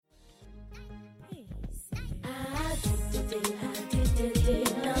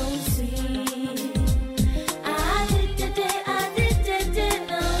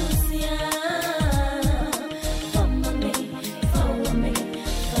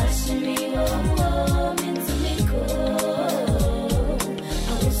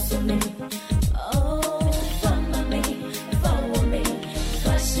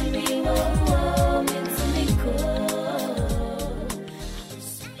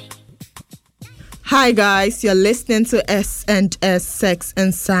Hi guys, you're listening to S&S Sex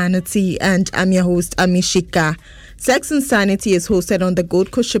and Sanity, and I'm your host Amishika. Sex and Sanity is hosted on the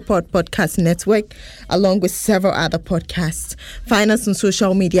Gold Coast Report Podcast Network, along with several other podcasts. Find us on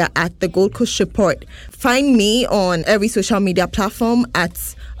social media at the Gold Coast Report. Find me on every social media platform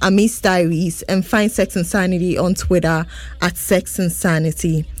at Amis Diaries, and find Sex and Sanity on Twitter at Sex and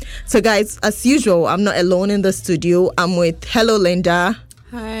Sanity. So guys, as usual, I'm not alone in the studio. I'm with Hello Linda.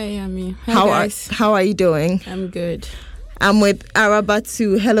 Hi, Ami. Hi, guys. How are you doing? I'm good. I'm with Araba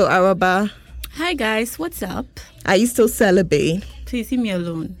too. Hello, Araba. Hi, guys. What's up? Are you still celibate? Please leave me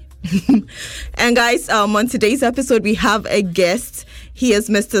alone. And guys, on today's episode, we have a guest. He is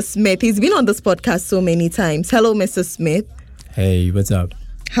Mr. Smith. He's been on this podcast so many times. Hello, Mr. Smith. Hey, what's up?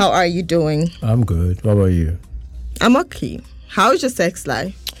 How are you doing? I'm good. What about you? I'm okay. How's your sex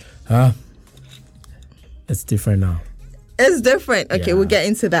life? It's different now. It's different. Okay, Yeah. We'll get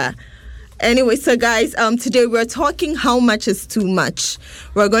into that. Anyway, so guys, today we're talking how much is too much.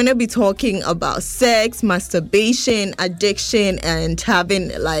 We're going to be talking about sex, masturbation, addiction, and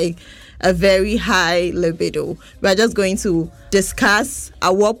having like a very high libido. We're just going to discuss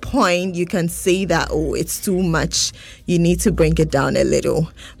at what point you can say that, oh, it's too much. You need to bring it down a little.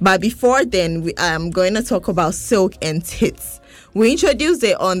 But before then, I'm going to talk about silk and tits. We introduced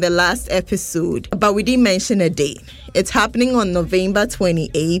it on the last episode, but we didn't mention a date. It's happening on November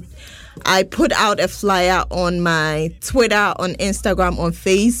 28th. I put out a flyer on my Twitter, on Instagram, on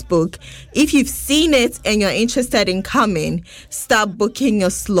Facebook. If you've seen it and you're interested in coming, start booking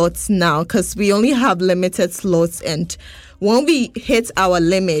your slots now, because we only have limited slots, and when we hit our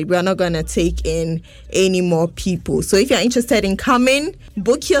limit, we're not going to take in any more people. So if you're interested in coming,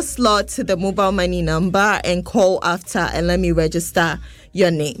 book your slot to the mobile money number and call after and let me register your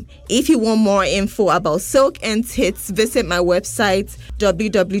name. If you want more info about silk and tits, visit my website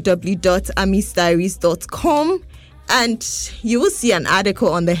www.amisdiaries.com, and you will see an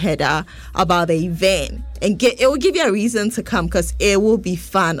article on the header about the event, and it will give you a reason to come because it will be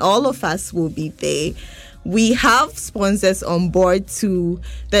fun. All of us will be there. We have sponsors on board too.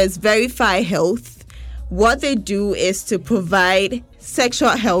 There's Verify Health. What they do is to provide sexual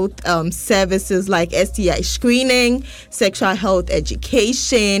health services like STI screening, sexual health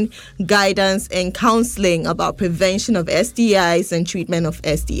education, guidance, and counseling about prevention of STIs and treatment of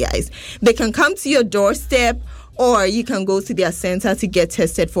STIs. They can come to your doorstep, or you can go to their center to get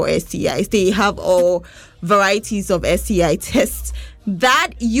tested for STIs. They have all varieties of STI tests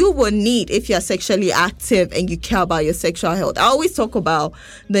that you will need if you're sexually active and you care about your sexual health. I always talk about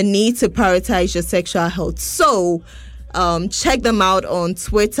the need to prioritize your sexual health. So check them out on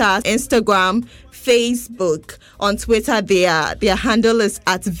Twitter, Instagram, Facebook. On Twitter, their handle is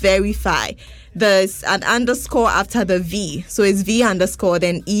at Verify. There's an underscore after the V. So it's V underscore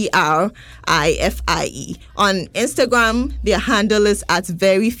then ERIFIE. On Instagram, their handle is at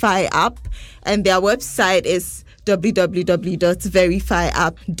Verify App, and their website is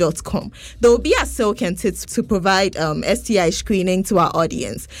www.verifyapp.com. There will be a silk and tits to provide STI screening to our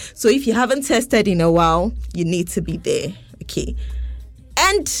audience. So if you haven't tested in a while, you need to be there. Okay.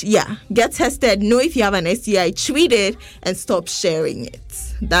 And yeah, get tested. Know if you have an STI, treat it, and stop sharing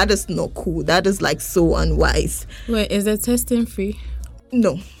it. That is not cool. That is like so unwise. Wait, is the testing free?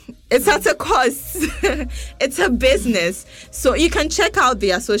 No. It's at a cost. It's a business. So you can check out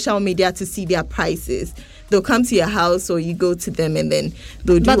their social media to see their prices. They'll come to your house, or you go to them, and then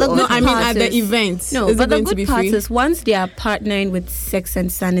they'll do all. No, I mean at the event. No, but the good part is once they are partnering with Sex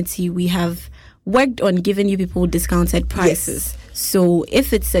and Sanity, we have worked on giving you people discounted prices. Yes. So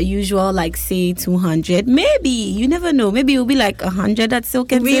if it's a usual, like say 200, maybe, you never know. Maybe it'll be like 100 at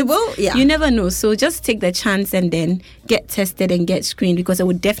Silk and Tits. We will, yeah. You never know. So just take the chance and then get tested and get screened, because it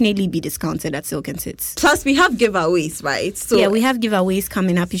would definitely be discounted at Silk and Tits. Plus, we have giveaways, right? So yeah, we have giveaways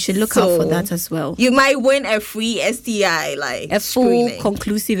coming up. You should look out for that as well. You might win a free STI, like a full screening.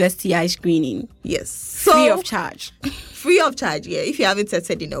 conclusive STI screening. Yes. Free of charge. Free of charge, yeah. If you haven't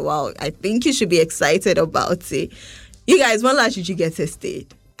tested in a while, I think you should be excited about it. You guys, when last did you get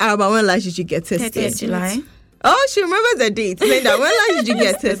tested? Araba, when last did you get tested? 30th July. Oh, she remembers the date. Linda, when last did you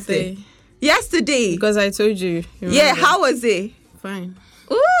get tested? Yesterday. Because I told you. Yeah, how was it? Fine.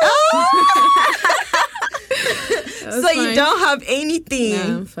 Ooh. So fine. You don't have anything?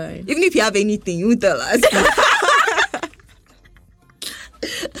 No, I'm fine. Even if you have anything, you tell us.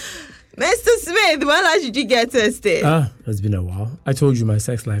 Mr. Smith, when last did you get tested? It's been a while. I told you my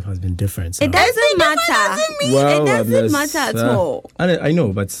sex life has been different. So. It doesn't matter. Well, it doesn't matter at all. I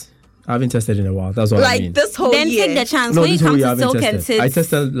know, but I haven't tested in a while. That's what I mean. Like this whole then year. Then take the chance. No, when you this whole come year I to haven't Silk and tested. Tits. I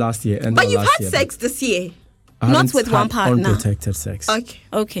tested last year. But you've had sex this year. Not with one partner. Unprotected sex.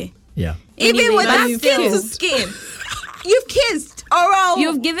 Okay. Yeah. Even Anyway, with but that skin to still. skin. You've kissed. Oral.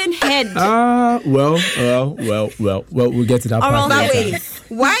 You've given head. Well, we'll get to that Oral part. But sex. later.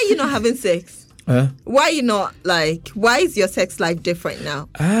 wait, why are you not having sex? Why are you not why is your sex life different now?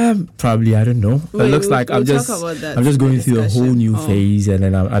 Probably, I don't know. Wait, it looks we'll- like we'll I'm talk just about that I'm just going in the through a whole discussion. new phase, and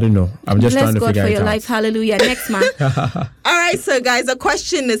then I don't know. I'm just Bless trying to God figure for it your out. life. Hallelujah. Next man. All right, so guys, the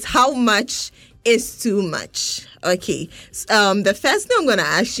question is how much is too much? Okay. The first thing I'm gonna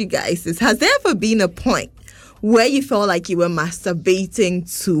ask you guys is, has there ever been a point where you felt like you were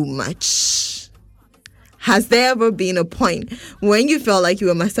masturbating too much? Has there ever been a point when you felt like you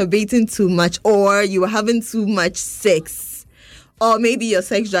were masturbating too much, or you were having too much sex, or maybe your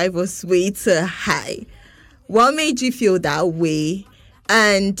sex drive was way too high? What made you feel that way?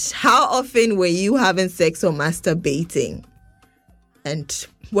 And how often were you having sex or masturbating? And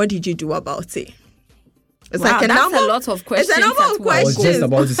what did you do about it? It's Wow, that's a lot of questions It's a number at of once. I was questions. just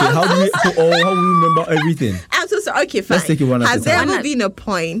about to say, how do we remember everything? I'm so sorry. Okay, fine. Let's take it one at Has a there time. ever been a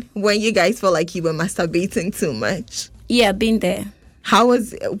point when you guys felt like you were masturbating too much? Yeah, been there. How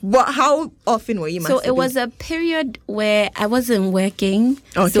often were you masturbating? So it was a period where I wasn't working.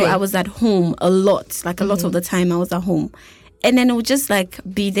 Okay. So I was at home a lot. Like a lot of the time I was at home. And then it would just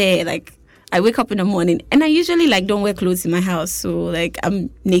be there. Like I wake up in the morning and I usually don't wear clothes in my house. So I'm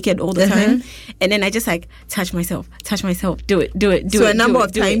naked all the time. And then I just touch myself, do it. So a number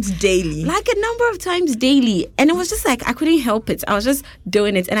of times daily. Like a number of times daily. And it was just I couldn't help it. I was just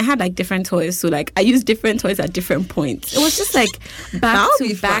doing it. And I had different toys. So I used different toys at different points. It was just back That'll to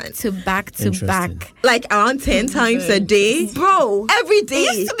be back fun. to back to Interesting. back. Like around 10 times a day? Bro, Every day.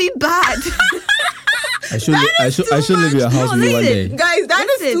 it used to be bad. I should live in your house with you one day. Guys, that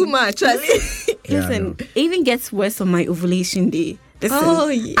is Listen. too much. Yeah, I Listen, know. it even gets worse on my ovulation day. Listen, Oh,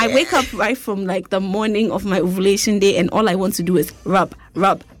 yeah. I wake up right from the morning of my ovulation day, and all I want to do is rub.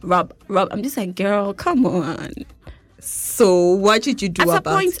 I'm just girl, come on. So what did you do At a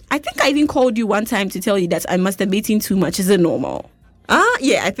about point, I think I even called you one time to tell you that I'm masturbating too much. Is it normal?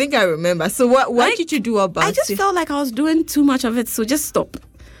 Yeah, I think I remember. So what did you do about I just it? felt like I was doing too much of it, so just stop.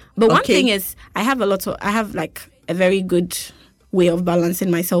 But one Okay. thing is, I have a very good way of balancing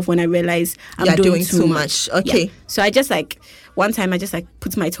myself when I realize I'm You're doing doing too much. Okay. Yeah. So I just one time I just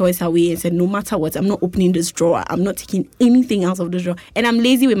put my toys away and said, no matter what, I'm not opening this drawer. I'm not taking anything out of the drawer. And I'm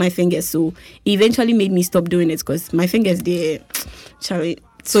lazy with my fingers, so it eventually made me stop doing it because my fingers, Charlie.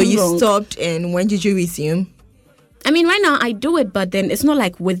 So you stopped, and when did you resume? I mean, right now I do it, but then it's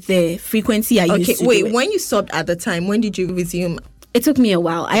not with the frequency I used to do it. When you stopped at the time, when did you resume? It took me a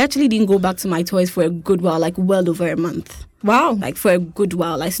while. I actually didn't go back to my toys for a good while, well over a month. Wow. For a good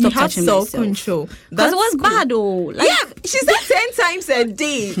while. I You stopped have touching myself. self-control. Because it was bad, though. Yeah, she said 10 times a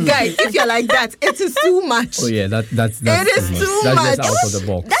day. Guys, if you're like that, it is too much. Oh yeah, that's It is too That's much. just out of the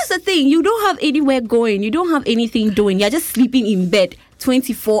box. That's the thing. You don't have anywhere going. You don't have anything doing. You're just sleeping in bed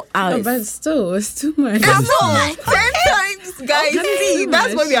 24 hours. No, but still, it's too much. Come on, 10 times, guys. See, too that's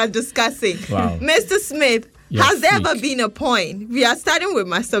much. what we are discussing. Wow. Mr. Smith, You're has there freak. ever been a point? We are starting with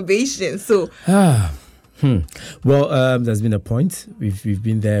masturbation. So, Well, there's been a point. We've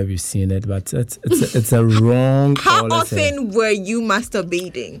been there. We've seen it, but it's a wrong. how or let's say, often were you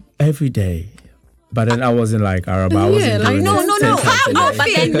masturbating? every day. But then I wasn't Arab. I wasn't Yeah, doing No, it no, 10 no. times a No, day. but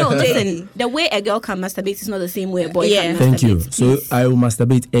then no. Listen, the way a girl can masturbate is not the same way a boy can masturbate. Thank you. So please. I will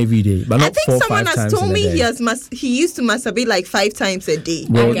masturbate every day, but I not think 4 someone 5 has times told in a me day. he used to masturbate 5 times a day.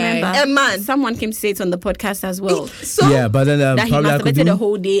 I Well, remember. A man. Someone came to say it on the podcast as well. So, yeah, but then That he probably I could masturbated the do.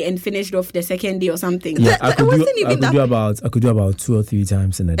 whole day and finished off the second day or something. Yeah, That wasn't even that- I could do about 2 or 3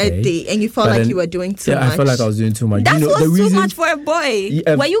 times in a day. a day, and you felt But like then- you were doing too yeah, much. I felt like I was doing too much. That you know, was the reason, too much for a boy.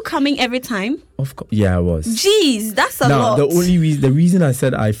 Yeah, Were you coming every time? Of course, yeah, I was. Jeez, that's a Now, lot. the reason I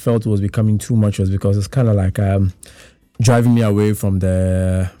said I felt it was becoming too much was because it's kind of driving me away from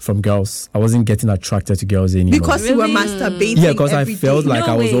girls. I wasn't getting attracted to girls anymore. because you were Really? masturbating. yeah, because I every felt day. like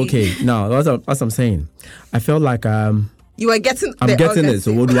No I was way. okay. No, that's what I'm saying. I felt like You were getting. I'm the getting it.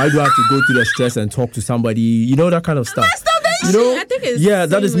 So orgasm. what do I do? I have to go through the stress and talk to somebody. You know, that kind of stuff. You know, I think it's yeah,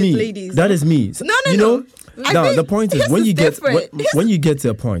 that same is with me. ladies. That is me. No. You know, I now think the point is his when is you get different. when you get to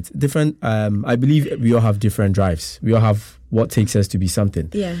a point, different. I believe we all have different drives. We all have what takes us to be something.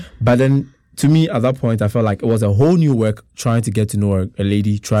 Yeah. But then, to me, at that point, I felt like it was a whole new work trying to get to know a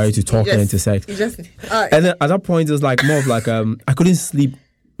lady, trying to talk her into sex. You just. And then at that point, it was more of I couldn't sleep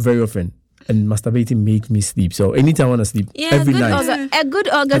very often. And masturbating made me sleep. So anytime I want to sleep, every night. A good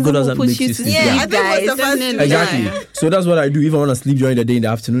orgasm will orgasm push makes you you to sleep. sleep, Yeah, I think it guys. was the first Definitely. Exactly. So that's what I do. If I want to sleep during the day in the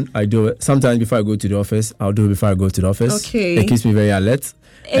afternoon, I do it. Sometimes before I go to the office, I'll do it before I go to the office. Okay. It keeps me very alert.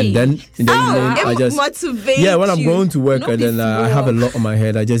 And then in the evening, it I just motivates when I'm you. going to work Not and then I have a lot on my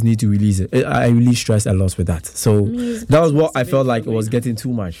head, I just need to release it. I really stress a lot with that. So that was what I felt like it was getting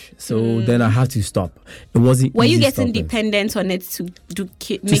too much. So then I had to stop. It wasn't. Were you easy getting stopping. dependent on it to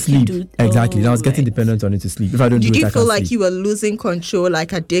make Sleep. you do? Exactly. I was getting right. dependent on it to sleep. If I don't Did do it, you I feel can't like sleep. you were losing control,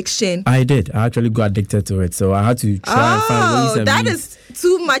 like addiction? I did. I actually got addicted to it. So I had to try and find ways and that means. is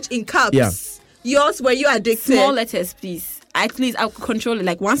too much in cups. Yeah. Yours, were you addicted? Small letters, please. At least I could control it.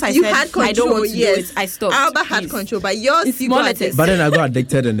 Like once I You said had control, I don't want to yes. do it, I stopped. Alba had please. control, but yours, It's you small got letters. addicted. But then I got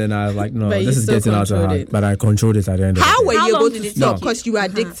addicted and then I was like, no, But you this is still getting out of controlled hand. it. But I controlled it at the end of How the were day. How you long able did to it stop? take Because you were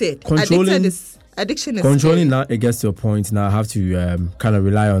addicted. Controlling- Addiction is Controlling scary. now, it gets to a point now I have to kind of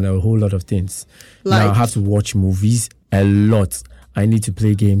rely on a whole lot of things. Now Like? I have to watch movies a lot. I need to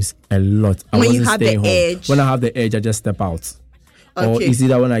play games a lot. I When you wasn't have the staying home. edge. When I have the edge, I just step out. Or Okay. it's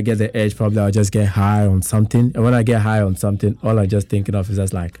either when I get the edge, probably I'll just get high on something. And when I get high on something, all I'm just thinking of is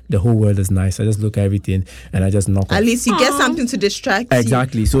just like the whole world is nice. I just look at everything and I just knock off. At least you get something to distract you.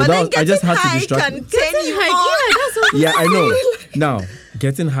 Exactly. So But that then was- I just getting had to high distract can me. turn you on. Yeah, I know. Now,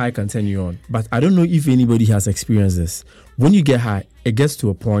 getting high can turn you on. But I don't know if anybody has experienced this. When you get high, it gets to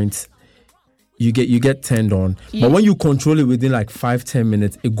a point you get turned on. Yeah. But when you control it within like 5-10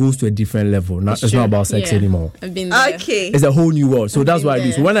 minutes, it goes to a different level. Now it's not about sex Yeah. anymore. I've been there. Okay. It's a whole new world. So that's been what I do.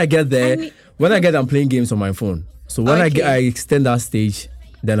 there. So when I get there, I'm playing games on my phone. So when Okay. I extend that stage,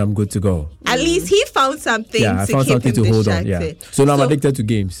 then I'm good to go. At least he found something Yeah, I to found keep something him to hold on. distracted. Yeah. So now I'm addicted to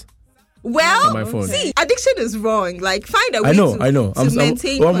games. Well, on my phone. see, addiction is wrong. Like, find a way I know. to I'm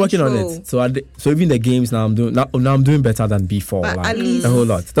maintain I'm working on control. it. So even the games now I'm doing better than before. But Like, at least- a whole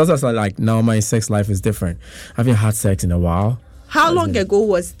lot. That's why I said, like now my sex life is different. I haven't had sex in a while. How long ago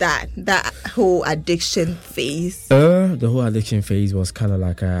was that whole addiction phase? The whole addiction phase was kind of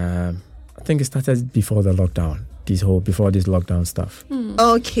like I think it started before the lockdown. Before this lockdown stuff.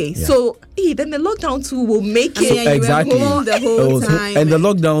 Okay, so then the lockdown too will make it. Yeah, you were exactly. home the It whole was- time. and the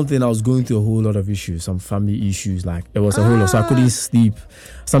lockdown thing, I was going through a whole lot of issues, some family issues. Like it was a whole lot. So I couldn't sleep.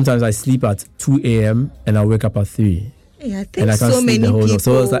 Sometimes I sleep at 2 a.m. and I wake up at 3. Yeah, I think And I can't so sleep many the whole people. lot.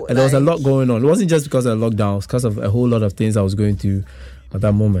 So it was like, there was a lot going on. It wasn't just because of the lockdown. It was because of a whole lot of things I was going through at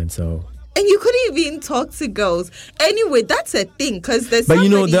that moment. So, and you couldn't even talk to girls. Anyway, that's a thing because there's. but you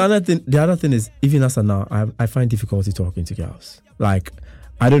know, somebody- the other thing is, even as of now, I find difficulty talking to girls. Like,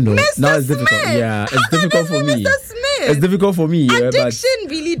 I don't know. Mr. Now it's difficult. Smith. Yeah, How it's can difficult this for be me. Mr. Smith? It's difficult for me. Yeah, Addiction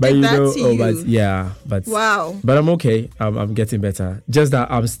really but did you that know, to you. but yeah, but Wow. But I'm okay. I'm getting better. Just that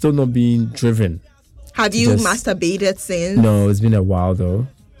I'm still not being driven. Have you just- masturbated since? No, it's been a while though.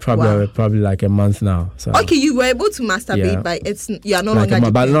 Wow. Probably like a month now. So Okay, you were able to masturbate, Yeah. but you are no like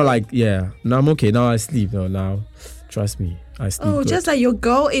longer. but dependent. not like now I'm okay. Now I sleep. No, now trust me, I sleep. Oh, good. just like your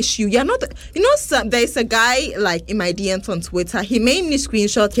girl issue. You're not. You know, there's a guy like in my DMs on Twitter. He made me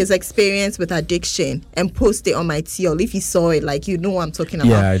screenshot his experience with addiction and post it on my TL. If you saw it, like you know what I'm talking about.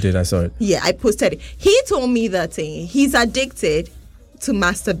 Yeah, I did. I saw it. Yeah, I posted it. He told me that he's addicted to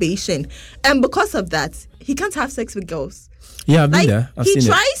masturbation, and because of that, he can't have sex with girls. Yeah, I've been Like there. I've he seen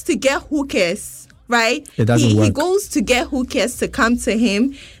it. tries to get hookers, right? It doesn't He work. goes to get hookers to come to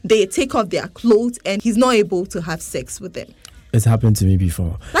him. They take off their clothes, and he's not able to have sex with them. It's happened to me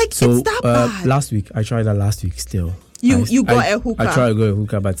before. Like, so, it's that bad. last week I tried that. Last week still. You got I- a hookah. I tried to go a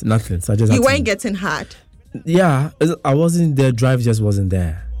hookah, but nothing. So I just You had to- weren't getting hard. Yeah, I wasn't. The drive just wasn't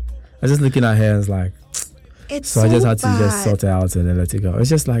there. I was just looking at her and it's like. It's So I just had to bad. just sort it out and then let it go. It's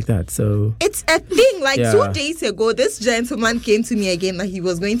just like that. So It's a thing. Like Yeah. 2 days ago, this gentleman came to me again that he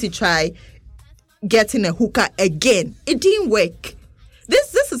was going to try getting a hookah again. It didn't work.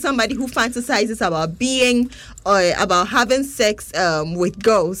 This is somebody who fantasizes about being or about having sex with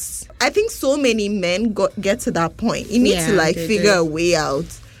girls. I think so many men get to that point. You need to Yeah, like they figure do. a way out.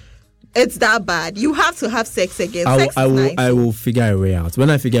 It's that bad. You have to have sex again. I Sex is nice. will figure a way out. When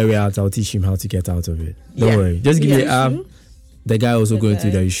I figure a way out, I'll teach him how to get out of it. Don't Yeah. worry. Just give me Yeah. the guy also going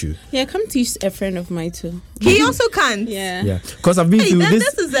through guy. the issue. Yeah, come teach a friend of mine too. He also can't. Yeah. Yeah, because I've been Hey, through then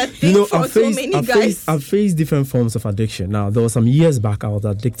this. this is a thing for so many guys. I've faced different forms of addiction. Now, there was some years back I was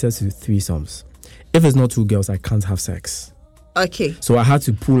addicted to threesomes. If it's not 2 girls, I can't have sex. Okay. So I had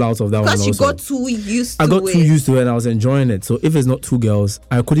to pull out of that one Because you also. got too used to I got it. too used to it and I was enjoying it. So if it's not 2 girls,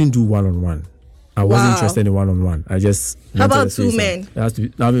 I couldn't do one-on-one. I wasn't Wow. interested in one-on-one. I just How wanted about a 2 threesome. men? It has to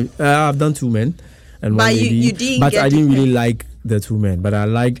be, I've done 2 men and But one you- lady. you didn't but get I didn't really different. like the 2 men. But I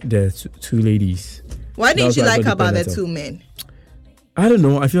liked the 2 ladies. Why didn't That's you what I like got about the dependent 2 on. men? I don't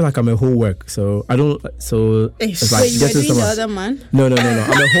know. I feel like I'm a whole work. So I don't. So it's So like So you were getting doing the someone. other man? No. I'm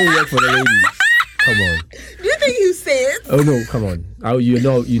a whole work for the ladies. Come on. Do you think you say it? Oh no, come on. You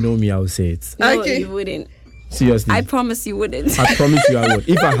know me. I will say it. No, Okay. you wouldn't. Seriously. I promise you wouldn't. I promise you I would.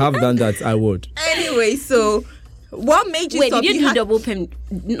 If I have done that, I would. Anyway, so what made you Wait, stop? did you do double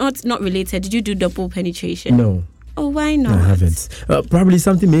not related? Did you do double penetration? No. Oh, why not? I haven't. Probably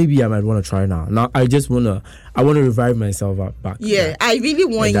something maybe I might want to try now. Now I want to revive myself back. Yeah, I really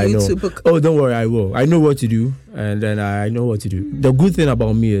want And I you know. to book. Oh, don't worry, I will. I know what to do, and then I know what to do. The good thing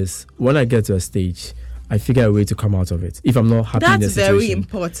about me is when I get to a stage, I figure a way to come out of it. If I'm not happy in the That's situation, very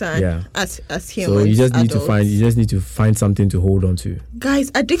important. Yeah. As humans. So you just need adults. to find something to hold on to.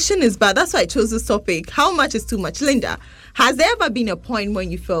 Guys, addiction is bad. That's why I chose this topic. How much is too much? Linda, has there ever been a point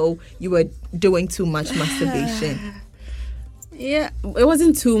when you felt you were doing too much masturbation? Yeah, it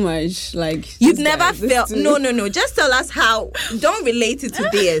wasn't too much. Like You've this never guy, this felt. too. No. Just tell us how. Don't relate it to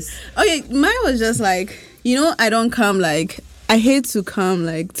this. Okay, mine was just like, I don't come like, I hate to come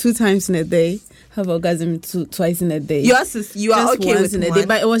like 2 times in a day. Have orgasm twice in a day. Yours is you are just okay once with in a one. day,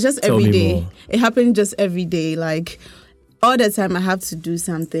 but it was just Tell every me day. more. It happened just every day. Like all the time, I have to do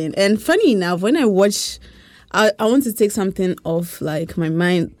something. And funny enough, when I watch, I want to take something off like my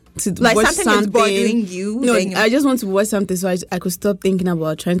mind to Like watch something is bothering you. No, then you- I just want to watch something so I could stop thinking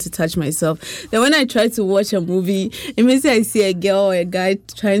about trying to touch myself. Then when I try to watch a movie, immediately I see a girl or a guy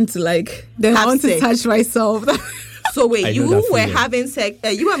trying to then I Have want sex. to touch myself. So wait, I know you that were feeling. having sex.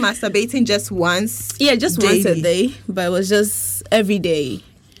 You were masturbating just once. Yeah, just once a daily. day, but it was just every day.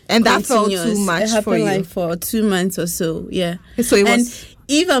 And that felt Continuous. too much It happened for you. like for 2 months or so. Yeah. So it and was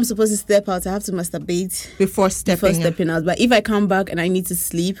if I'm supposed to step out, I have to masturbate before before stepping. stepping out. But if I come back and I need to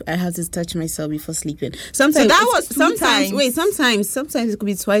sleep, I have to touch myself before sleeping. Sometimes So that it's- was 2 sometimes times. wait, sometimes it could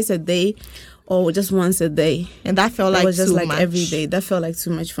be twice a day or just once a day. And that felt It like was just too like much. every day. That felt like too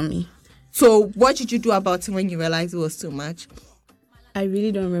much for me. So what did you do about it when you realized it was too much? I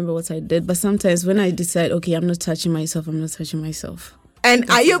really don't remember what I did, but sometimes when I decide, okay, I'm not touching myself, I'm not touching myself. And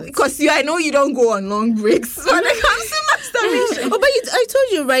are you, because I know you don't go on long breaks when it comes to masturbation. Oh, but I told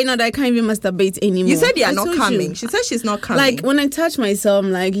you right now that I can't even masturbate anymore. You said you are I not told coming. you. She said she's not coming. Like when I touch myself,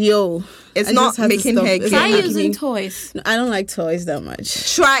 I'm like, yo, It's I not just have to making stop. her It's get not Try happy. making using me- toys. No, I don't like toys that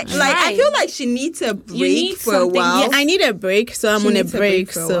much. Like I Try. feel like she needs a break need for a something- while. Yeah, I need a break, so I'm She on a needs a break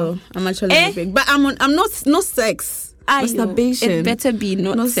break. for a So while. I'm actually on a break, but I'm not sex. Masturbation. It better be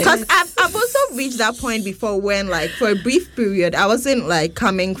not sex. Because I've also reached that point before when, like, for a brief period, I wasn't, like,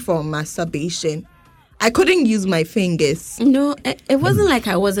 coming from masturbation. I couldn't use my fingers. No, it wasn't like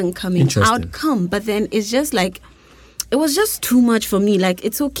I wasn't coming. Interesting. I'd come, but then it's just like it was just too much for me. Like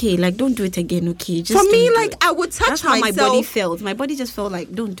it's okay. Like don't do it again. Okay. Just For me, don't do like, it. I would touch That's how myself. my body felt. My body just felt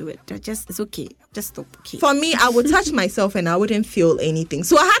like don't do it. It's okay. Just stop. Okay. For me, I would touch myself and I wouldn't feel anything.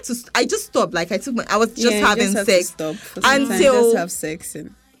 So I just stopped. Like, I was just having sex stop for some time. until Just have sex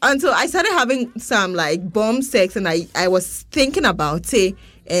and until I started having some, like, bomb sex, and I was thinking about it,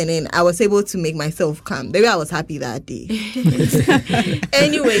 and then I was able to make myself come. Maybe I was happy that day.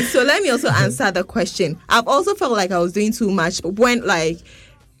 Anyway, so let me also answer the question. I've also felt like I was doing too much when, like,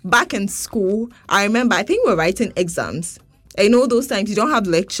 back in school. I remember, I think we were writing exams. I know those times you don't have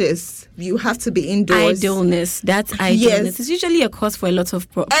lectures. You have to be indoors. Idleness. That's idleness. It's usually a cause for a lot of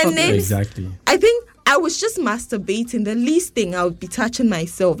problems. then- Exactly. I think I was just masturbating. The least thing, I would be touching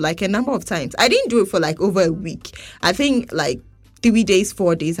myself like a number of times. I didn't do it for like over a week. I think like 3 days,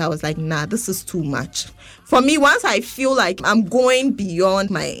 4 days, I was like, nah, this is too much. For me, once I feel like I'm going beyond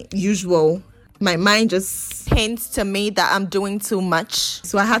my usual, my mind just hints to me that I'm doing too much.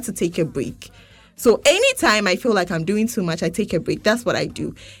 So I had to take a break. So anytime I feel like I'm doing too much, I take a break. That's what I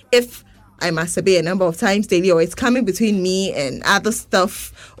do. If I masturbate a number of times daily, or it's coming between me and other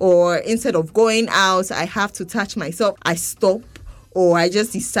stuff, or instead of going out, I have to touch myself, I stop, or I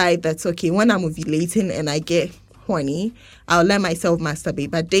just decide that, okay, when I'm ovulating and I get horny, I'll let myself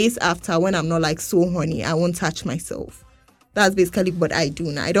masturbate. But days after, when I'm not like so horny, I won't touch myself. That's basically what I do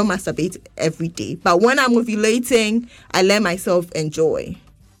now. I don't masturbate every day. But when I'm ovulating, I let myself enjoy.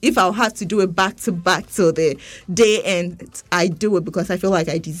 If I'll have to do it back to back till the day ends, I do it because I feel like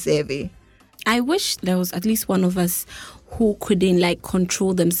I deserve it. I wish there was at least one of us who couldn't like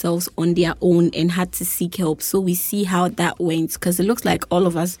control themselves on their own and had to seek help. So we see how that went, because it looks like all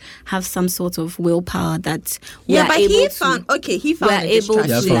of us have some sort of willpower that we Yeah, are but able he to found a we're able distraction.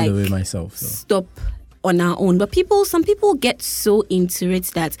 Yeah, I to, found like, the way myself. So. stop on our own. But some people get so into it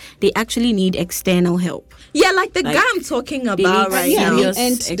that they actually need external help. Yeah, like the Like, guy I'm talking need about right Yeah, now. serious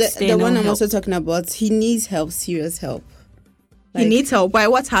and the external one I'm help. also talking about, he needs help, serious help. He needs help. Why?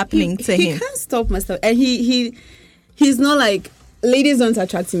 What's happening to he him? can't stop myself, and he's not like ladies don't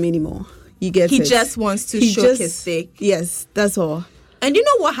attract him anymore. You get He it? just wants to He show just- his dick. Yes, that's all. And you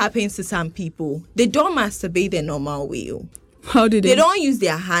know what happens to some people? They don't masturbate the normal way. How did They don't use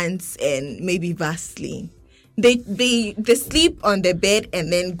their hands and maybe Vaseline. they sleep on the bed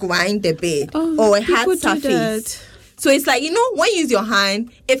and then grind the bed or a hard people do surface. that. So it's like, when you use your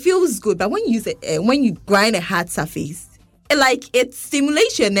hand, it feels good, but when you use it, when you grind a hard surface, it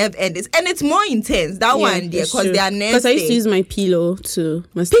stimulates your nerve endings, and it's more intense. That one, because they are nerves. Because I used to use my pillow to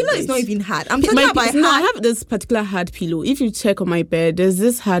masturbate. Pillow is not even hard. I'm talking about No, I hard. have this particular hard pillow. If you check on my bed, there's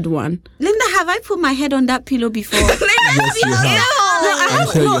this hard one. Linda, have I put my head on that pillow before? Yes, you have.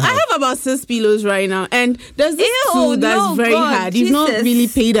 I have about 6 pillows right now, and there's this two that's very hard. You've not Jesus. really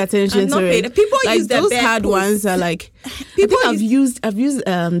paid attention I've not to paid- it. people like use the those bed hard post. ones are like. People I've used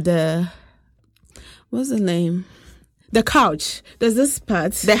the what's the name? The couch. There's this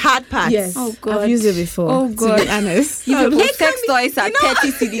part. The hard part. Yes. Oh, God. I've used it before. Oh, God. To be honest. You people, Hey, sex toys are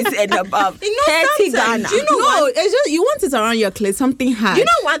 30 CDs and above. 30 sometimes, Ghana. you know No, it's just you want it around your clit, something hard. You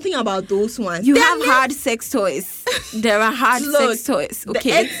know one thing about those ones? You They're have nerve- hard sex toys. There are hard Look, sex toys. the-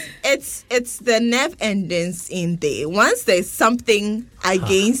 Okay. It's the nerve endings in there. Once there's something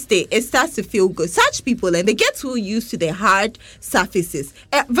against it starts to feel good. Such people, and they get too used to the hard surfaces.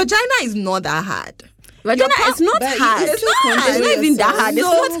 Vagina is not that hard. Vagina Your is not But you hard. can It's still not hard. It's control not even that yourself. hard. It's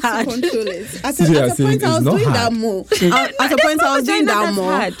No, not hard. to control it. At See, they are a saying point, I it's was not doing hard. that more. At a point, I was doing vagina that that's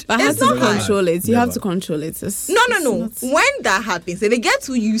more. hard. But I had It's to not hard. control it. You have Never. to control it. No. When that happens, if they get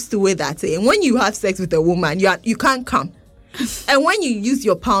too used to it, and when you have sex with a woman, you can't come. And when you use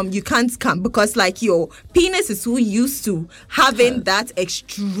your palm, you can't come because your penis is so used to having that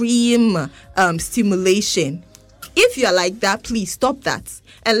extreme stimulation. If you're like that, please stop that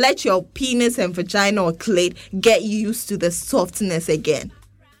and let your penis and vagina or clit get used to the softness again.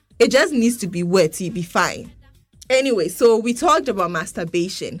 It just needs to be wet, you'll be fine. Anyway, so we talked about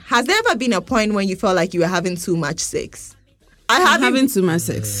masturbation. Has there ever been a point when you felt like you were having too much sex? I'm having too much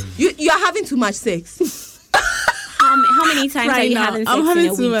sex. You are having too much sex. How many times are Right you now, having sex I'm in having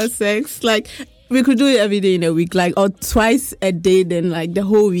a too week? much sex. Like, we could do it every day in a week, or twice a day, then the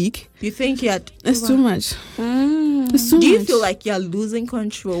whole week. You think you're... It's too much. It's too Do you much. feel like you're losing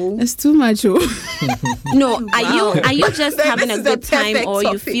control? It's too much. Oh. No, are you just Then having this a is the good time, perfect or you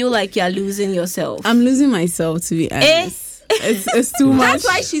topic. feel like you're losing yourself? I'm losing myself, to be honest. It's too much. That's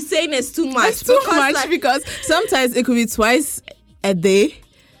why she's saying it's too much. It's too because, much because sometimes it could be twice a day.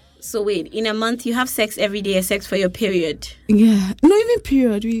 So wait, in a month you have sex every day, sex for your period. Yeah. No, even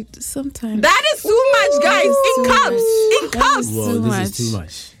period. We sometimes. that is too much, guys. In Too cups. much. In That cups. is Well, too this much. is too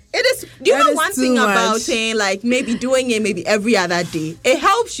much. It is. Do you That know is one too thing about much. saying maybe doing it maybe every other day? It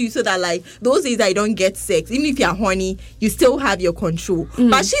helps you so that those days that you don't get sex, even if you're horny, you still have your control.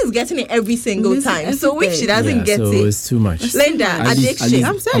 But she's getting it every single Listen, time. So if she doesn't Yeah, get so it, it's too much. Linda, At least- addiction.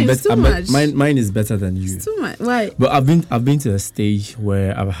 I'm saying it's too I'm much. Mine is better than you. It's too much. Why? But I've been to a stage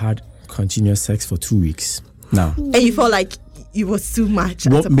where I've had continuous sex for 2 weeks now. And you felt like it was too much.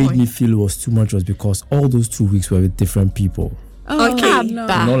 at What a made point. me feel it was too much was because all those 2 weeks were with different people, Okay. No.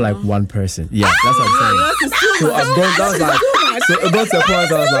 not like one person. Yeah, that's what I'm saying. So I've gone. That was like. So it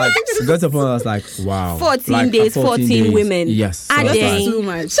got to a point. I was like, wow. 14 Like, days, 14 14 women. Yes. So A I was day. like- Too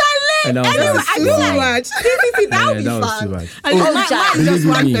much. and I was like, I wow. feel like that Yeah, would be that was fun. too much. I mean, mine is just Believe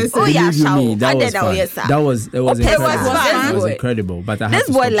one you me, person. Oh, yeah, believe you shall. me, that I was did that, fun. yes, sir. That was Okay, incredible. was fun. It was incredible, but I had This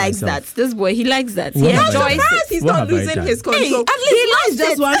to boy stop likes myself. that. This boy, he likes that. He What have I enjoys done? it. He's What not have I losing done? his control. At least mine is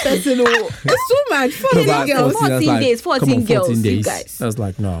just one person. It's too much. 14 But girls. 14 days, 14 girls, you guys. I was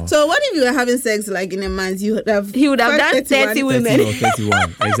like, no. So what if you were having sex in a month? You would have. He would have done 30 31. women. 30 or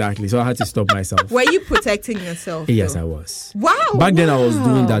 31, exactly. So I had to stop myself. Were you protecting yourself? Yes, though? I was. Wow. Back then, I was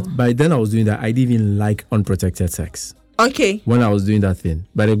doing that. By then, I was doing that. I didn't even like unprotected sex Okay. when I was doing that thing.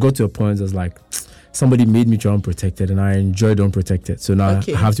 But it got to a point, I was like, somebody made me try unprotected, and I enjoyed unprotected. So now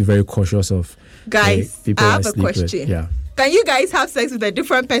Okay. I have to be very cautious of Guys, people I I have a sleep with. question. Yeah. Can you guys have sex with a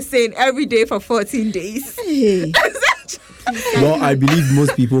different person every day for 14 days? Hey. Well, I believe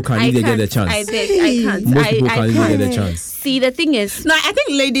most people can if they get the chance. I beg, I can't. Most people I can if they get the can't. chance. See, the thing is, No, I think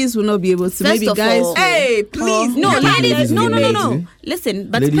ladies will not be able to. First Maybe of guys. all- Hey, please. no, I think ladies, ladies no, will no, be no, able no. to. Listen,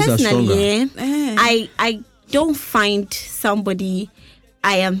 but Ladies are personally, Eh. I don't find somebody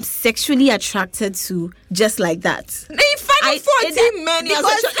I am sexually attracted to just like that. Then you find 14 men. you're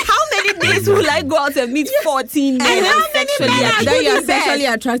Because sexually- how many days will I go out and meet 14 men And how I'm many sexually men are attracted that you are in bed? sexually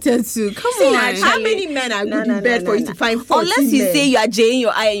attracted to. Come See, on. how many men are good in bed for you to find 14 Unless you men? say you are jaying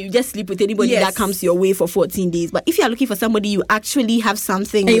your eye and you just sleep with anybody Yes. that comes your way for 14 days. But if you are looking for somebody you actually have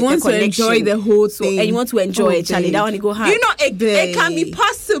something And you with want a to enjoy connection, the whole so, thing. and you want to enjoy Oh, it, Charlie, babe. that one you go hard. You know, it can be Babe.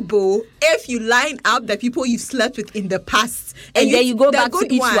 possible if you line up the people you've slept with in the past, And then you go the back to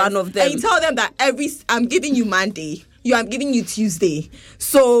good each one of them. and you tell them that I'm giving you Monday, I'm giving you Tuesday.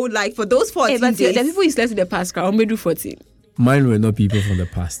 So, like for those 14 Hey, but days, the people you slept in the past, how many do 14? Mine were not people from the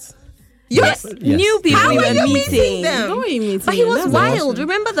past. Yes. New people How we were were you meeting meeting. them? How are you meeting? But he was That's wild. awesome.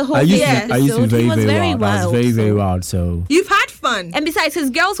 Remember the whole I used thing? to, I used to be very, He was very wild. I was very, very so- wild. So You've had fun. And besides, his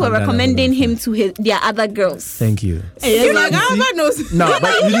girls were I've done recommending everything. him to their other girls. thank you. Hey, it's like, Albert knows. No,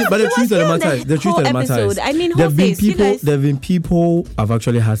 but the was truth of the here on matter the is, the truth whole of the matter is, episode. I mean, there've whole been face, you people, guys- there've been people I've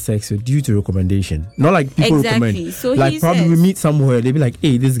actually had sex with due to recommendation. Not like people Exactly. recommend. So like he probably we says- meet somewhere, they be like,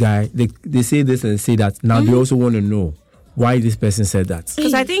 hey, this guy, they say this and say that. Now they also want to know why this person said that.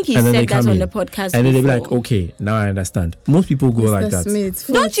 Because I think he And then they said that come on in, the podcast. and then they be like, before. okay, now I understand. Most people go like that. Smith,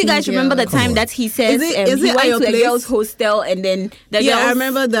 Don't you guys 14 remember the girls. time on. that he says Is it he at went your to a place? girls' hostel and then the Yeah, girls... I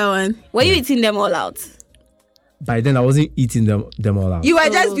remember that one. Were you eating them all out? By then, I wasn't eating them all out. You were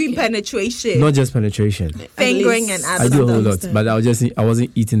just okay. doing penetration, Not just penetration. fingering, and At I other do a whole stuff. lot, but I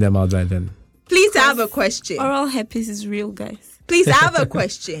wasn't eating them out by then. Please, I have a question. Oral herpes is real, guys. Please, I have a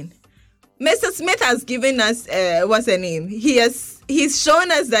question. Mr. Smith has given us what's her name? He's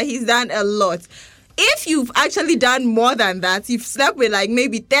shown us that he's done a lot. If you've actually done more than that, you've slept with like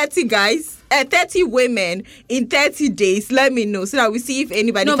maybe 30 guys, 30 women in 30 days, let me know so that we see if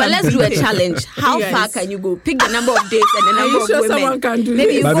anybody No, can but let's do a beat it. challenge. How Yes. far can you go? Pick the number of days and the Are number you of sure women. someone can do Maybe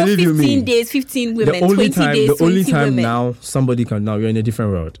this? you But go believe you 15 me, days, 15 women, The only 20 time, days, the 20 only time women. now somebody can now you're in a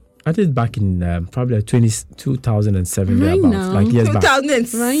different world. I did back in probably like 2007 Right thereabouts, now. like years back.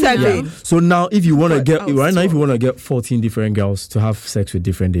 2007. Right Yeah. So now, if you want to get I was right now, if you told. want to get 14 different girls to have sex with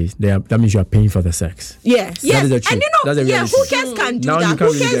different days, that means you are paying for the sex. Yes. Yes, is the and truth. you know, That's the yeah, reality. who cares can do Now you that? can't Who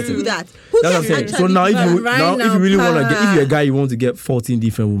really cares get do it. that? Who That's what I'm cares saying. So actually now, do that? if you really want to get, if you're a pa. guy, you want to get 14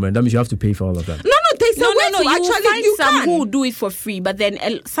 different women, that means you have to pay for all of them. No, there's a No, way no, no. to You will actually find you some can. who will do it for free, but then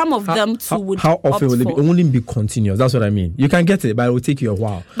some of them too would How often opt will it be? for. It won't be continuous. That's what I mean. You can get it, but it will take you a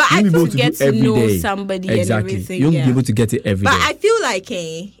while. But you I won't be able to to get do to every know day. somebody and exactly. everything, You won't yeah. be able to get it every day. But I feel like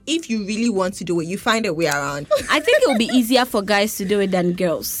if you really want to do it, you find a way around. I think it will be easier for guys to do it than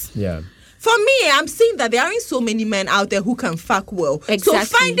girls. Yeah. For me, I'm seeing that there aren't so many men out there who can fuck well. Exactly.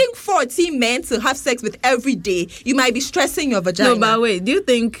 So finding 14 men to have sex with every day, you might be stressing your vagina. No, but wait, do you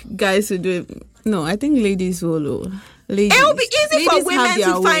think guys will do it? No, I think ladies will. Ladies. It will be easy for Ladies women have to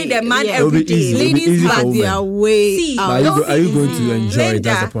their find way. a man Yeah. It will every be easy. day. It'll be Ladies easy for have women. their way See, out. Are you going to enjoy it? Linda,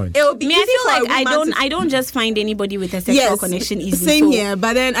 That's the point. it will be Me, easy I feel for a like woman I don't just find anybody with a sexual Yes, connection easy. same so here.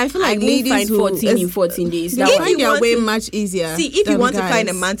 But then I feel I like won't ladies find who 14 in 14 days. They That If one. you find their want way to- much easier. See, if you than want to find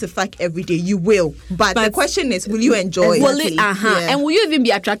a guys. man to fuck every day, you will. But the But- question is, will you enjoy Will it? it, Yeah. And will you even be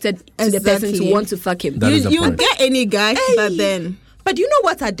attracted to the person to Exactly. want to fuck him? That is the you point. get any guy, but then But you know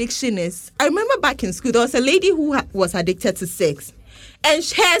what addiction is? I remember back in school, there was a lady who was addicted to sex. And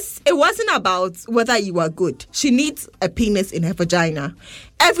it wasn't about whether you are good. She needs a penis in her vagina.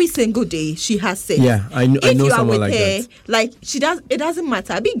 Every single day, she has sex. Yeah, I know you are someone with like her, that. like it doesn't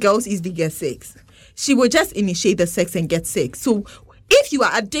matter. Big girls easily get sex. She will just initiate the sex and get sex. So if you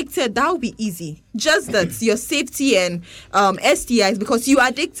are addicted, that will be easy. Just that your safety and STIs, because you are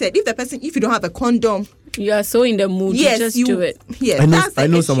addicted. If you don't have a condom, You are so in the mood. yes, you just do it. Yes, I know, that's the I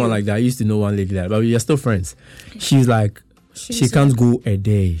know issue. someone like that. I used to know one lady like that, but we are still friends. She's like, she can't go a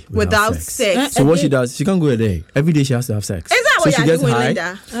day Without sex. So what she does, she can't go a day. Every day she has to have sex. Is that so what she you're gets doing, high.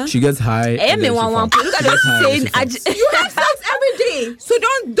 Linda? She gets high. Eh, and me then she one one. fucks. Look at She gets the high and saying. she fucks. You have sex every day, so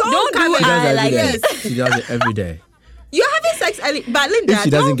don't Don't come do and- She does it like every day. yes. She does it every day. You're having sex early, but Linda, If she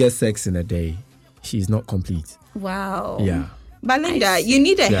doesn't don't- get sex in a day, she's not complete. Wow. Yeah. But Linda, you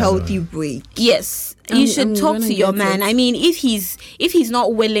need a Yeah, healthy no. break. Yes, you should I'm talk gonna to your get man. it. I mean, if he's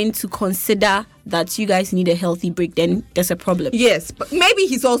not willing to consider that you guys need a healthy break, then there's a problem. Yes, but maybe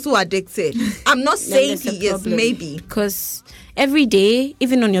he's also addicted. I'm not saying he is. Maybe because every day,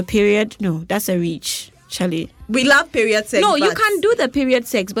 even on your period, no, that's a reach, Charlie. we love period sex. No, you but can do the period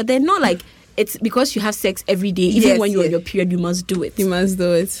sex, but they're not like it's because you have sex every day. Even Yes, when you're on yes. your period, you must do it. you must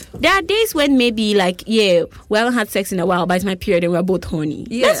do it. There are days when maybe like, yeah, we haven't had sex in a while, but it's my period and we're both horny.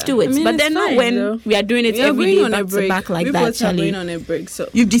 Yeah. Let's do it. I mean, but it's then not fine, when though. we are doing it We are every going day on a back to break. back like we that, both are Charlie. going on a break, so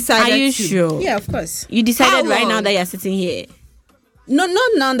You've decided Are you to. sure? yeah, of course. You decided How right now long? that you're sitting here. No,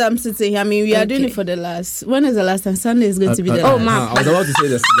 not now that I'm sitting here. I mean, we are doing Okay. it for the last. When is the last time? Sunday is going to be the Oh, last. ma'am. I was about to say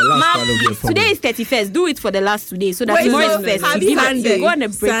this. The last part will be a Ma'am, problem. today is 31st. Do it for the last 2 days so that Wait, tomorrow so is first. have You you give had it- sex? go on a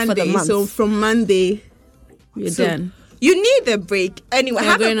break for the Sunday. month. So from Monday, we're So, done. You need a break. Anyway, I We're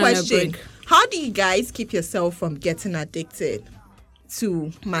have a going on a question. break. How do you guys keep yourself from getting addicted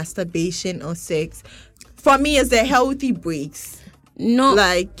to masturbation or sex? For me, it's the healthy breaks. no,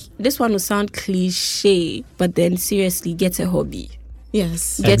 Like, this one will sound cliche, but then seriously, get a hobby.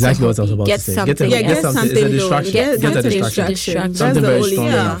 Yes. Get Exactly a what I was hobby, about get to say. something. Get something. It's a doing. distraction. Get Get a something distraction. distraction. Something That's very the only strong.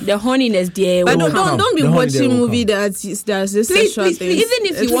 Yeah. The horniness there. But will don't come. be The holiday watching will movie come. that's this Please, sexual please, things. Even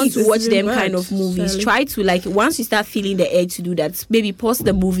if you want to It's watch even them bad, kind of movies, Charlie. try to like once you start feeling the urge to do that, maybe pause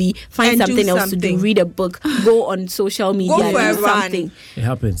the movie, find And do something else to do, something. read a book, go on social media, Go for a do run. something. It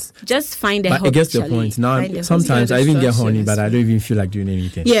happens. Just find a But hobby. it gets to the Charlie. point. Now, Find a sometimes hobby. I even get Distraction horny, is but I don't even feel like doing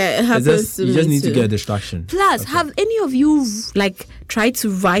anything. Yeah, it happens to You just me need to too. get a distraction. Plus, have any of you like tried to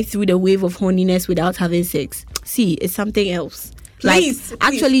ride through the wave of horniness without having sex? See, it's something else. Please, like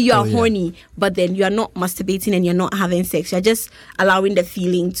actually you are Oh, yeah. horny, but then you are not masturbating and you're not having sex. You're just allowing the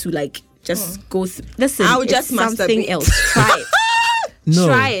feeling to like just go through. Listen, I'll it's just something masturbate. else. Try it. No,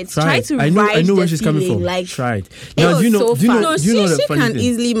 Try it. Try to I know ride where the she's coming feeling, from. like, Try it. it Now, was do you know? so Do you know? fun. No, Do you know the she funny can thing?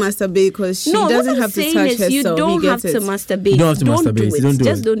 easily masturbate because she No, what doesn't I'm have to saying touch is you herself. don't You have get to it. masturbate. You don't have to do masturbate. it. You don't do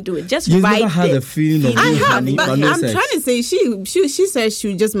Just it. don't do it. Just You've ride never had the the feeling of I doing have, honey, but no I'm sex. trying to say she says she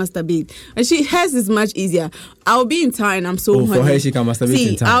would just masturbate, and hers is much easier. I'll be in town, I'm so Oh, horny. for her, she can masturbate See,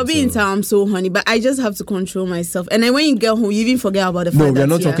 in town, I'll be in so- town, I'm so horny, but I just have to control myself. And then when you get home, you even forget about the fact No, that we're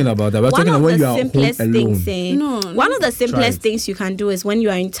not talking about that. We're talking about when you are home alone. One of the simplest it. things you can do is when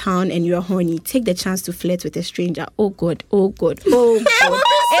you are in town and you're horny, take the chance to flirt with a stranger. Oh God, oh God, oh God.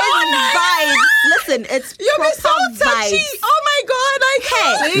 It's vibes. Listen, it's You'll be so proper touchy. vibes. Oh my God, I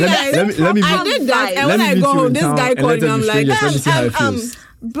can't. See, guys, Let me I meet- did that, and let when me I meet go you home, in this town guy and called let me. us I'm be like, strangers. Let me see how it feels.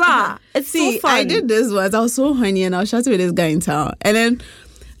 Bruh, it's see, so fun. I did this once. I was so horny, and I was chatting with this guy in town, and then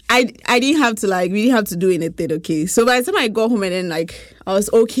I didn't have to like really have to do anything. Okay, so by the time I got home and then like I was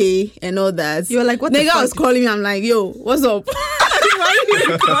okay and all that, You were like, what the Nigga fuck? was calling me. I'm like, yo, what's up? You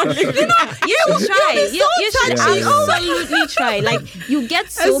should try. You should touchy. Yeah. absolutely try. Like you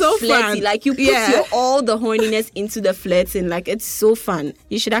get so, It's so flirty. fun. Like you put Yeah. all the horniness into the flirting. Like it's so fun.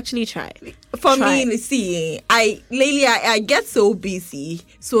 You should actually try. For Try. me, see, I get so busy.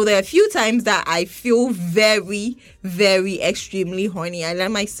 So there are a few times that I feel very, very extremely horny. I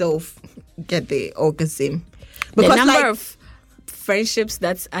let myself get the orgasm. The Because number like of friendships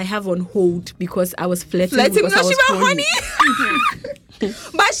that I have on hold because I was flirting letting because I know was she was horny. horny.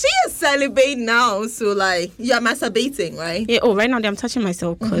 But she is celibate now, so like you're masturbating, right? Yeah, oh, right now I'm touching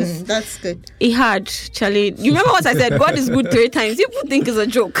myself because That's good. it had Charlie. You remember what I said? God is good 3 times. People think it's a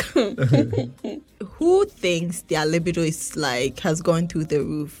joke. Who thinks their libido is like has gone through the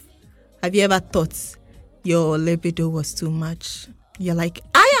roof? Have you ever thought your libido was too much? You're like,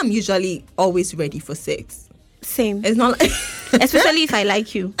 I am usually always ready for sex. Same, It's not like especially if I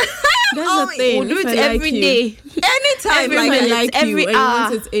like you. That's Oh, the thing. We'll do If it I like every you- day. anytime Every If like I minute, like every you and you hour.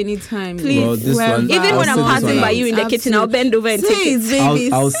 want it anytime. Please. Well, this Wherever. one, Even I'll when I'm sit this passing one by out. you in the kitchen, I'll bend over and take it. Please,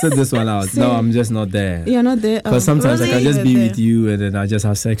 babies. I'll sit this one out. No, I'm just not there. You're not there. Because sometimes I can just be You're with you and then I just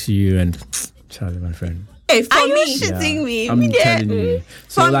have sex with you and Charlie, my friend. hey, for Are you me, shitting me? I'm Yeah. telling you.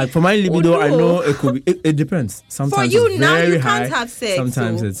 So For like me- for my libido, Oh, I no. know it could be. It depends. Sometimes you it's now, very you can't high. have sex,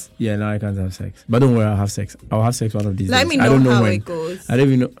 Sometimes so- it's now I can't have sex. But don't worry, I'll have sex. I'll have sex one of these let days. me I know don't know how when. it goes. I don't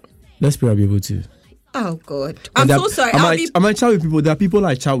even know. Let's pray I'll be able to. Oh God, I'm But so sorry. I might chat with people. There are people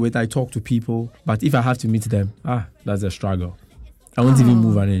I chat with. I talk to people. But if I have to meet them, that's a struggle. I won't even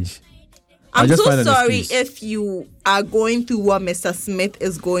move an inch. I'll I'm just so find an sorry excuse. if you are going through what Mr. Smith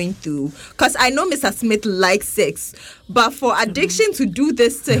is going through. Because I know Mr. Smith likes sex. But for addiction to do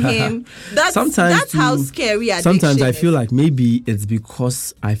this to him, that's how scary addiction Sometimes I is. feel like maybe it's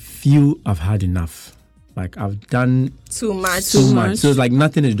because I feel I've had enough. Like I've done too much. so much. So it's like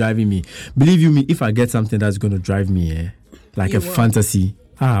nothing is driving me. Believe you me, if I get something that's going to drive me, like You a will. fantasy,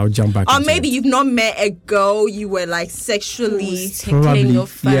 I'll jump back. Or into maybe it. you've not met a girl you were like sexually. Tickling your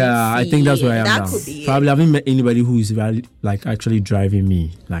fancy. Yeah, I think that's where I am That now. could be it. Probably I haven't met anybody who is really, like actually driving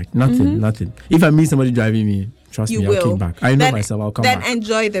me. Like nothing. If I meet somebody driving me, trust You me, will. I'll kick back. I know Then- myself. I'll come Then back.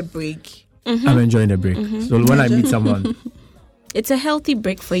 enjoy the break. I'm enjoying the break. So when I meet someone, It's a healthy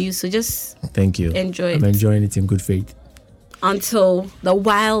break for you, so just thank you. Enjoy I'm it. enjoying it in good faith. until the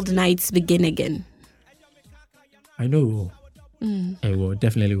wild nights begin again. I know. We will. I will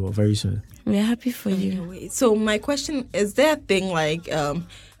definitely will very soon. We're happy for you. So my question is: there a thing like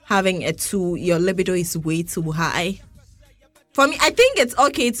having your libido is way too high? For me, I think it's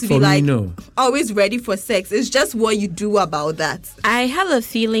okay to be For me, like no. always ready for sex. It's just what you do about that. I have a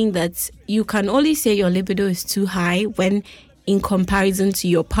feeling that you can only say your libido is too high when, in comparison to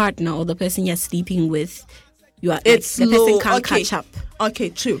your partner or the person you're sleeping with, you are It's the person low. can't Okay. catch up. Okay,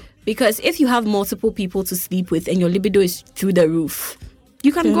 true. Because if you have multiple people to sleep with and your libido is through the roof,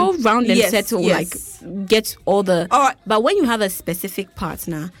 You can go round and Yes, settle, yes. like get all the. Or- But when you have a specific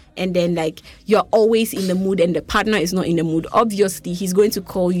partner, and then like you're always in the mood, and the partner is not in the mood, obviously he's going to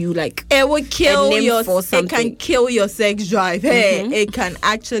call you like. It will kill nymph your. or It something. can kill your sex drive. Hey, it can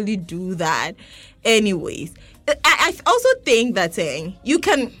actually do that. Anyways, I also think that you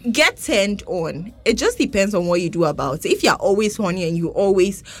can get turned on. It just depends on what you do about it. If you're always horny and you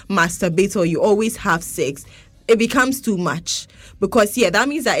always masturbate or you always have sex, it becomes too much. Because that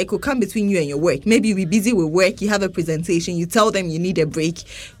means that it could come between you and your work. Maybe you'll be busy with work, you have a presentation, you tell them you need a break,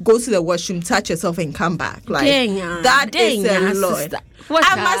 go to the washroom, touch yourself and come back. Like that is a lot. Sister.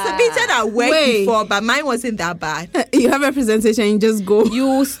 I masturbated at work Wait. before, but mine wasn't that bad. You have a presentation, you just go.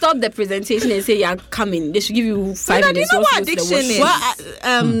 You stop the presentation and say you're coming. They should give you 5 But do you minutes. know You what have to go to the addiction is?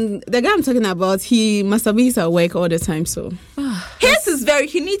 washroom. Well, the guy I'm talking about, he masturbates at work all the time, so His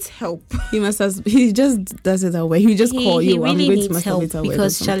is he needs help. he just does it at work. He just call He you. really I'm going to needs help masturbate at work. or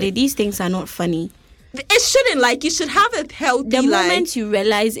because something. Charlie, these things are not funny. It shouldn't, like, you should have a healthy, The like, moment you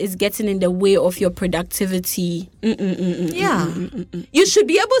realize it's getting in the way of your productivity, you should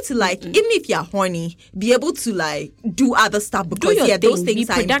be able to, like, even if you're horny, be able to, like, do other stuff do because, your those thing, be things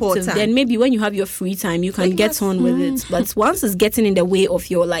are productive. important. Then maybe when you have your free time, you can get on with it. But once it's getting in the way of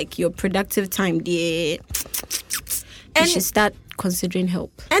your productive time, you should start considering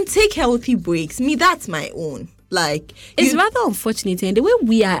help. And take healthy breaks. Me, that's my own. Like, It's rather unfortunate, and the way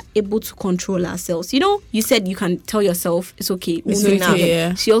we are able to control ourselves. You know, you said you can tell yourself it's okay. It's won't do it okay, again.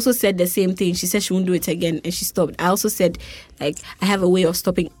 yeah. She also said the same thing. She said she won't do it again, and she stopped. I also said, like, I have a way of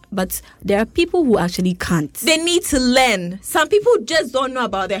stopping. But there are people who actually can't. they need to learn. Some people just don't know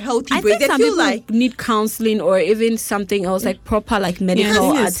about the healthy I breaks. think They some feel people like need counseling or even something else, like proper, like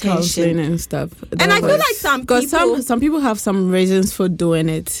medical Yeah, it's counseling attention. and stuff. And I feel like some because people- some people have some reasons for doing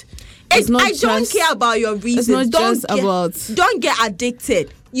it. It's not I don't just- care about your reasons. not don't just get, about- Don't get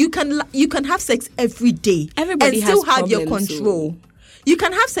addicted. You can have sex every day Everybody and still has have your problems, control. You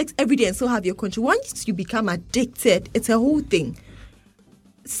can have sex every day and still have your control. Once you become addicted, it's a whole thing.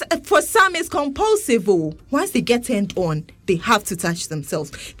 For some, it's compulsive. Once they get turned on, they have to touch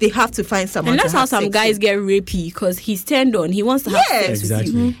themselves. They have to find someone. And that's to how have some sex guys with. get rapey because he's turned on. He wants to have Yes. sex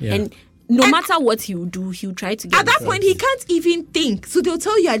Exactly, with you. yeah. And no matter what he'll do, he'll try to get At that sex. point, he can't even think. So they'll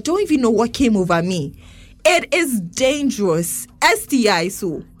tell you, I don't even know what came over me. It is dangerous. STI,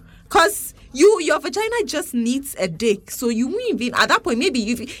 so. Because your vagina just needs a dick. So you won't even, at that point, maybe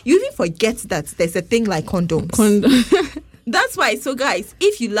you even forget that there's a thing like condoms. That's why, so guys,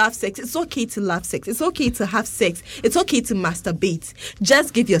 if you love sex, it's okay to love sex. It's okay to have sex. It's okay to masturbate.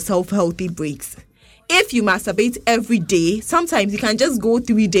 Just give yourself healthy breaks. If you masturbate every day, sometimes you can just go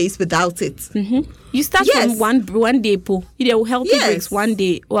 3 days without it. You start Yes. from one day, healthy Yes. breaks 1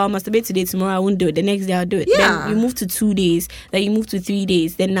 day. Well, I'll masturbate today, tomorrow I won't do it. The next day I'll do it. Yeah. Then you move to 2 days. Then you move to 3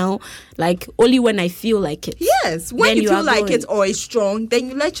 days. Then now, like, only when I feel like it. Yes, when Then you you feel are like going. it or it's strong, then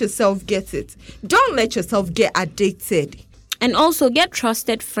you let yourself get it. Don't let yourself get addicted. And also get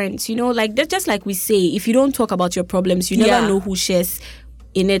trusted friends. You know, like, that's just like we say, if you don't talk about your problems, you never Yeah. know who shares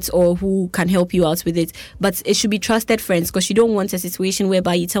in it or who can help you out with it. But it should be trusted friends because you don't want a situation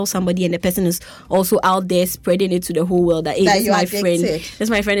whereby you tell somebody and the person is also out there spreading it to the whole world that, hey, That this is you're my addicted. friend. This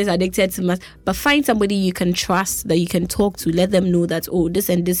my friend is addicted to but find somebody you can trust that you can talk to. Let them know that, oh, this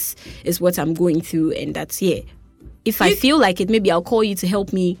and this is what I'm going through, and that's if I feel like it, maybe I'll call you to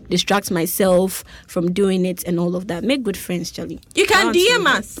help me distract myself from doing it and all of that. Make good friends, Charlie. You can Go on to DM the-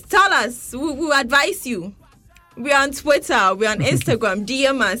 us. Tell us. We'll advise you. We're on Twitter. We're on Instagram.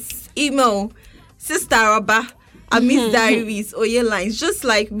 DM us. Email Sister Rabba at Miss Diaries or your lines. Just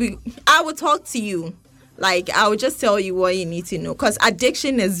like I will talk to you. Like, I will just tell you what you need to know. Because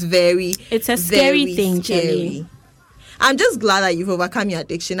addiction is It's a scary very thing, scary. Charlie. I'm just glad that you've overcome your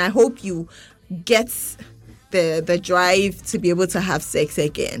addiction. I hope you get the drive to be able to have sex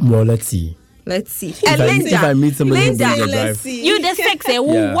again. Well, let's see. Let's see. If I meet somebody who Linda, brings the let's drive. see. You the sex,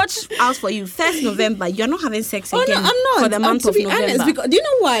 we'll Yeah. watch out for you. 1st November, you're not having sex Oh no, again I'm not. for the month to of be November. honest, because do you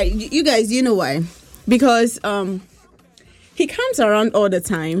know why? You guys, do you know why? Because he comes around all the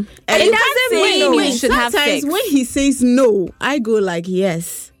time. And it doesn't mean you should have sometimes sex. when he says no, I go like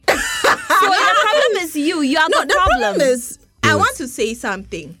yes. So the problem is you. You are No, the the problem. problem is I want to say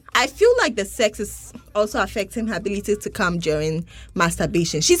something. I feel like the sex is also affecting her ability to come during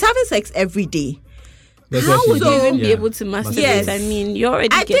masturbation. She's having sex every day. That's How what would she you does. even be Yeah. able to masturbate? Yes. I mean, you're already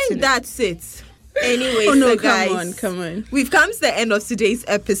I getting think it. that's it. Anyway, oh no, so guys, come on. we've come to the end of today's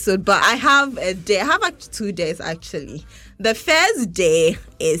episode, but I have a day. I have 2 days actually. The first day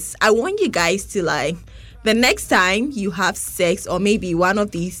is I want you guys to, like, the next time you have sex, or maybe one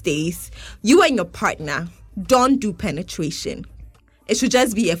of these days, you and your partner don't do penetration. it should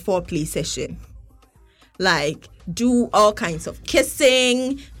just be a foreplay session. Like, do all kinds of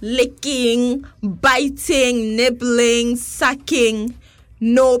kissing, licking, biting, nibbling, sucking.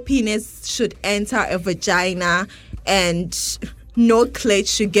 No penis should enter a vagina, and no clit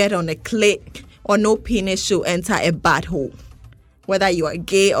should get on a clit, or no penis should enter a butthole. Whether you are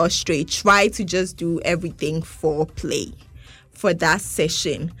gay or straight, try to just do everything foreplay for that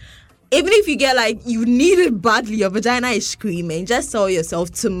session. Even if you get like you need it badly, your vagina is screaming, just tell yourself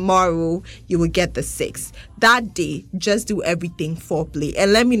tomorrow you will get the sex. That day, just do everything foreplay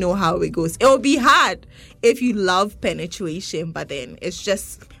and let me know how it goes. It will be hard if you love penetration, but then it's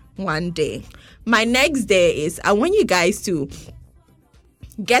just one day. My next day is I want you guys to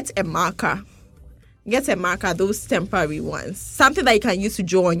get a marker. Get a marker, those temporary ones. Something that you can use to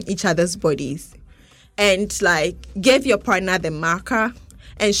draw on each other's bodies. And like give your partner the marker.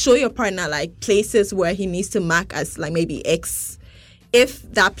 And show your partner like places where he needs to mark as like maybe X. If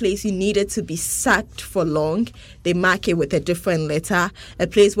that place you need it to be sucked for long, they mark it with a different letter. A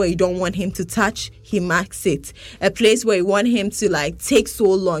place where you don't want him to touch, he marks it. A place where you want him to like take so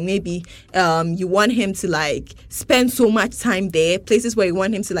long, maybe you want him to like spend so much time there. Places where you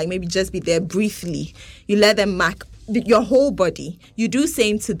want him to like maybe just be there briefly. You let them mark your whole body. You do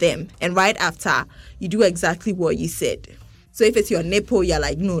same to them. And right after, you do exactly what you said. So if it's your nipple, you're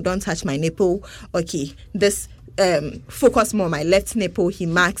like, no, don't touch my nipple. Okay, this focus more on my left nipple. He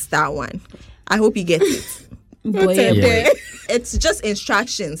marks that one. I hope you get it. It's just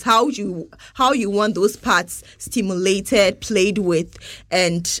instructions how you want those parts stimulated, played with,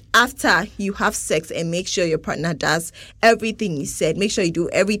 and after you have sex, and make sure your partner does everything you said. Make sure you do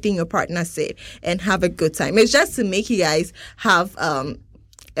everything your partner said, and have a good time. It's just to make you guys have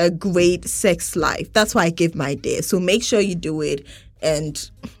a great sex life. That's why I give my day. So make sure you do it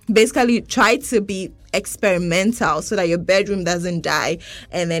and basically try to be experimental so that your bedroom doesn't die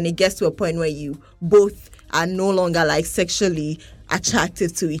and then it gets to a point where you both are no longer like sexually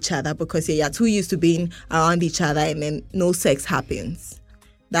attractive to each other because you're too used to being around each other and then no sex happens.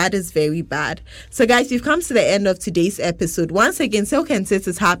 That is very bad. So guys, we've come to the end of today's episode. Once again, Silk and Tits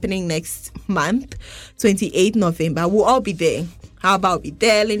is happening next month, 28th November. We'll all be there. How about I'll be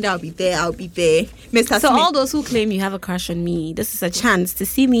there, Linda? I'll be there. Mr. So Smith. all those who claim you have a crush on me, this is a chance to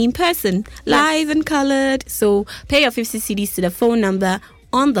see me in person, live and colored. So pay your 50 CDs to the phone number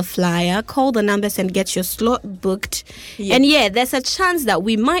on the flyer, call the numbers and get your slot booked. Yep. And there's a chance that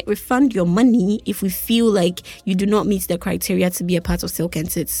we might refund your money if we feel like you do not meet the criteria to be a part of Silk and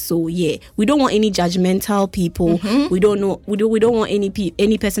Tits. So we don't want any judgmental people. We don't want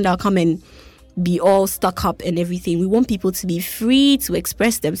any person that will come and be all stuck up and everything. We want people to be free to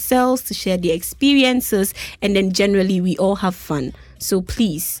express themselves, to share their experiences, and then generally we all have fun. So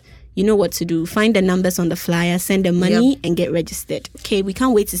please, you know what to do. Find the numbers on the flyer, send the money, and get registered. Okay, we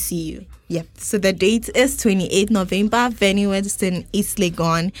can't wait to see you. Yep. So the date is 28th November, venue Ediston, East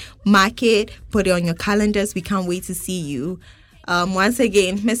Legon. Mark it, put it on your calendars. We can't wait to see you. Once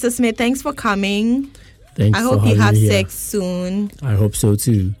again, Mr. Smith, thanks for coming. Thanks I hope for you have having me sex soon. I hope so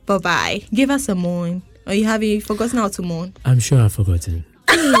too. Bye-bye. Give us a moan. Or you forgotten how to moan? I'm sure I've forgotten.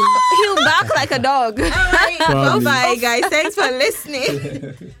 He'll bark like a dog. All right. Bye-bye, guys. Thanks for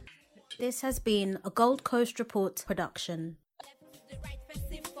listening. This has been a Gold Coast Report production.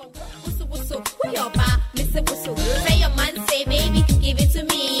 Say your man, say baby, give it to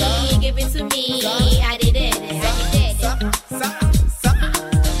me, I did it.